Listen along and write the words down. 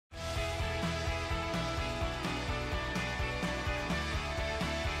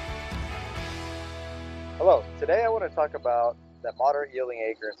Hello, today I want to talk about that moderate yielding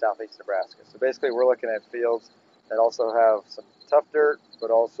acre in southeast Nebraska. So basically we're looking at fields that also have some tough dirt, but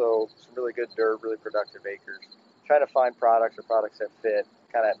also some really good dirt, really productive acres. Trying to find products that fit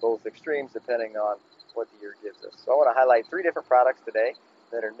kind of at both extremes depending on what the year gives us. So I want to highlight 3 different products today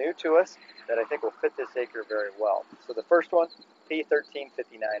that are new to us that I think will fit this acre very well. So the first one,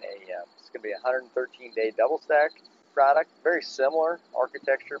 P1359AM. It's going to be a 113-day double stack product, very similar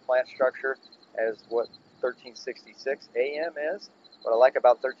architecture, plant structure as what 1366 AM is. What I like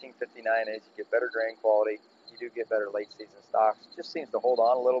about 1359 is you get better grain quality, you do get better late season stocks. It just seems to hold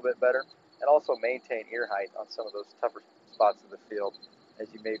on a little bit better and also maintain ear height on some of those tougher spots of the field. As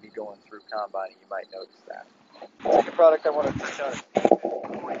you may be going through combining, you might notice that. The second product I want to touch on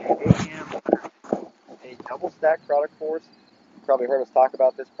is AM, a double stack product for us. You probably heard us talk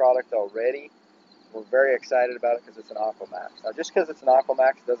about this product already. We're very excited about it because it's an AQUAmax. Now, just because it's an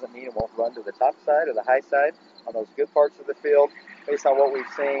AQUAmax doesn't mean it won't run to the top side or the high side on those good parts of the field. Based on what we've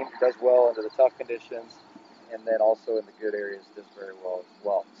seen, it does well into the tough conditions, and then also in the good areas, it does very well as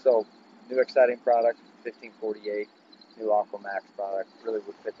well. So, new exciting product, 1548, new AQUAmax product, really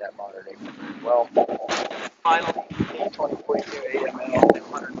would fit that moderate acre very well. Finally, the 2042 AML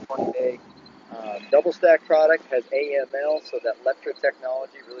 120-day double stack product has AML, so that Leptra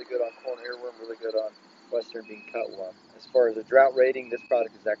technology, really good on corn earworm, really good on western bean cutworm. As far as the drought rating, this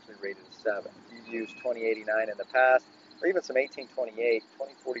product is actually rated a 7. If you've used 2089 in the past, or even some 1828,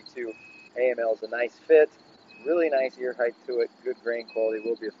 2042 AML is a nice fit, really nice ear height to it, good grain quality,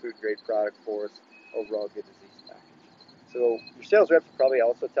 will be a food grade product for us, overall good disease package. So your sales reps will probably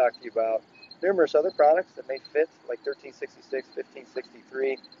also talk to you about numerous other products that may fit, like 1366,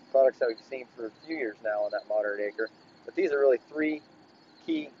 1563, products that we've seen for a few years now on that moderate acre. But these are really 3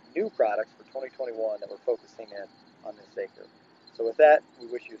 key new products for 2021 that we're focusing in on this acre. So with that, we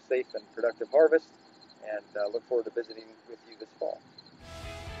wish you a safe and productive harvest, and look forward to visiting with you this fall.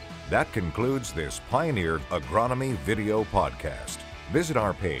 That concludes this Pioneer Agronomy video podcast. Visit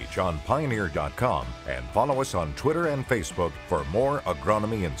our page on pioneer.com and follow us on Twitter and Facebook for more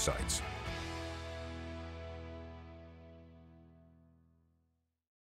agronomy insights.